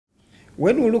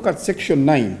When we look at Section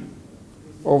 9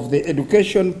 of the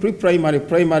Education Pre-Primary,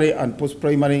 Primary and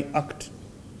Post-Primary Act,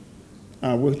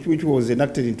 which was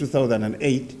enacted in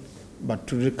 2008, but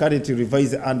currently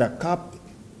revised under CAP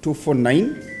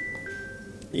 249,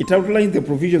 it outlines the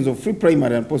provisions of free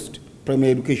primary and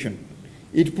post-primary education.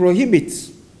 It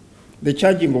prohibits the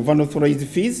charging of unauthorized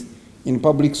fees in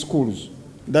public schools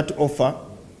that offer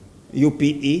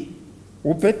UPE,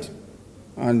 UPET,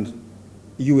 and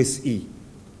USE.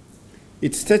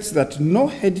 It states that no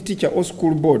head teacher or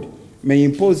school board may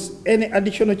impose any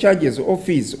additional charges or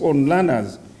fees on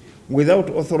learners without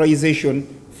authorization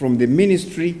from the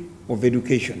Ministry of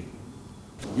Education.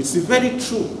 It's very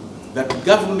true that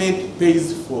government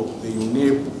pays for the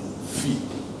UNEB fee.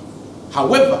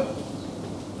 However,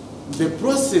 the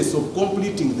process of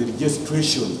completing the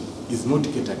registration is not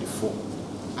catered for,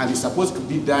 and is supposed to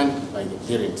be done by the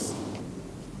parents.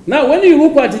 Now, when you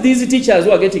look at these teachers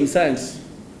who are getting science,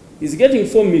 he's getting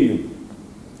 4 million.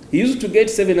 He used to get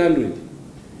 700.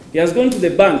 He has gone to the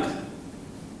bank.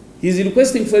 He's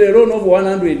requesting for a loan of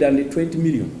 120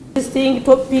 million. This thing,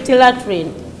 Peter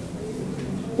Latrine,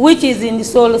 which is in the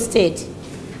Sole State.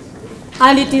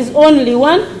 And it is only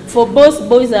one for both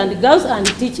boys and girls and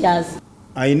teachers.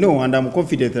 I know, and I'm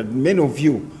confident that many of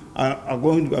you are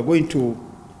going to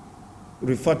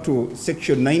refer to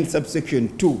Section 9,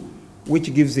 subsection 2,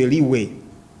 which gives a leeway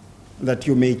that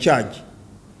you may charge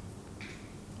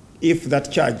if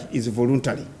that charge is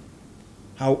voluntary.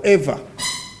 However,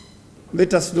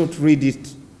 let us not read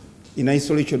it in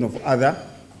isolation of other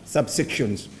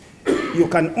subsections. You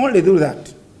can only do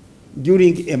that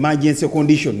during emergency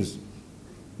conditions,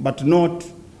 but not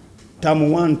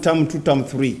term 1, term 2, term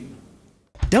 3.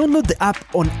 Download the app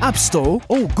on App Store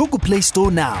or Google Play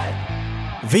Store now.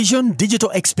 Vision Digital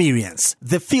Experience,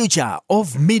 the future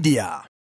of media.